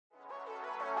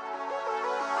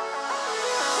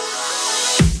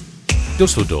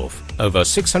Düsseldorf. Over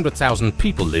 600,000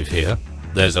 people live here.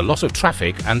 There's a lot of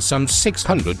traffic and some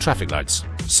 600 traffic lights.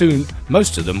 Soon,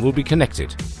 most of them will be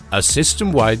connected. A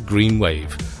system-wide green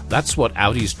wave. That's what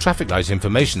Audi's Traffic Light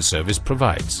Information service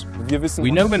provides.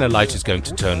 We know when a light is going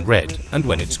to turn red and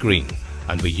when it's green,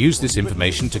 and we use this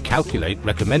information to calculate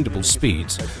recommendable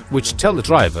speeds, which tell the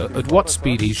driver at what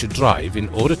speed he should drive in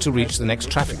order to reach the next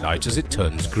traffic light as it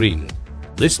turns green.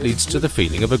 This leads to the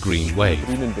feeling of a green wave.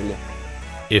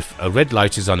 If a red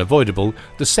light is unavoidable,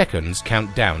 the seconds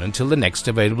count down until the next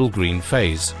available green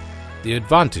phase. The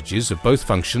advantages of both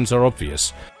functions are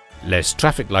obvious. Less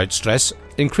traffic light stress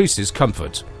increases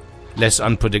comfort. Less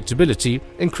unpredictability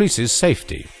increases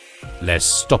safety. Less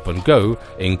stop and go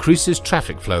increases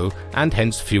traffic flow and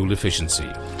hence fuel efficiency.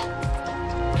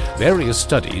 Various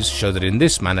studies show that in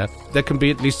this manner there can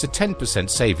be at least a 10%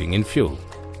 saving in fuel.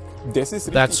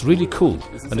 That's really cool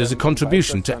and is a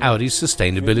contribution to Audi's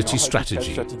sustainability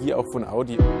strategy.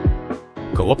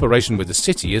 Cooperation with the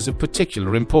city is of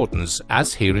particular importance,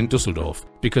 as here in Düsseldorf,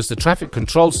 because the Traffic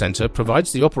Control Center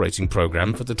provides the operating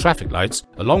program for the traffic lights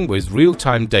along with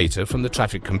real-time data from the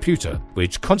traffic computer,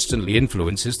 which constantly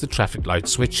influences the traffic light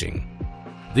switching.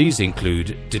 These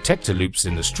include detector loops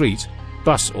in the street,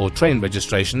 bus or train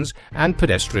registrations, and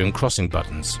pedestrian crossing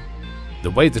buttons.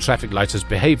 The way the traffic light has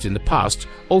behaved in the past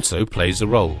also plays a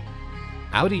role.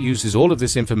 Audi uses all of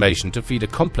this information to feed a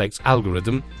complex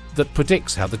algorithm that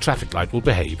predicts how the traffic light will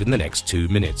behave in the next 2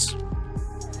 minutes.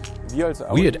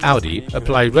 We at Audi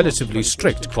apply relatively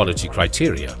strict quality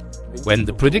criteria. When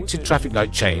the predicted traffic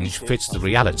light change fits the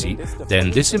reality, then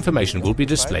this information will be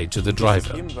displayed to the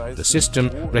driver. The system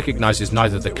recognizes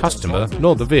neither the customer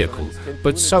nor the vehicle,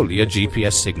 but solely a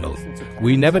GPS signal.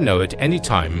 We never know at any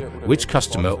time which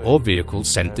customer or vehicle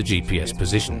sent the GPS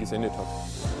position.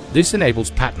 This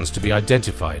enables patterns to be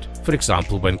identified, for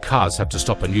example when cars have to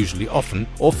stop unusually often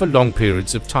or for long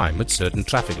periods of time at certain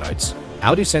traffic lights.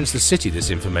 Audi sends the city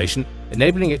this information,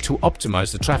 enabling it to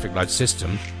optimize the traffic light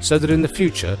system so that in the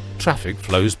future traffic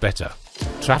flows better.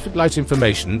 Traffic light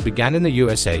information began in the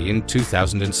USA in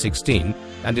 2016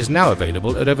 and is now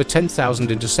available at over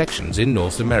 10,000 intersections in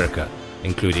North America,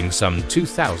 including some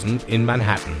 2,000 in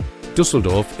Manhattan.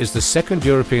 Düsseldorf is the second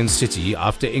European city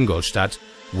after Ingolstadt,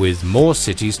 with more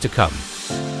cities to come.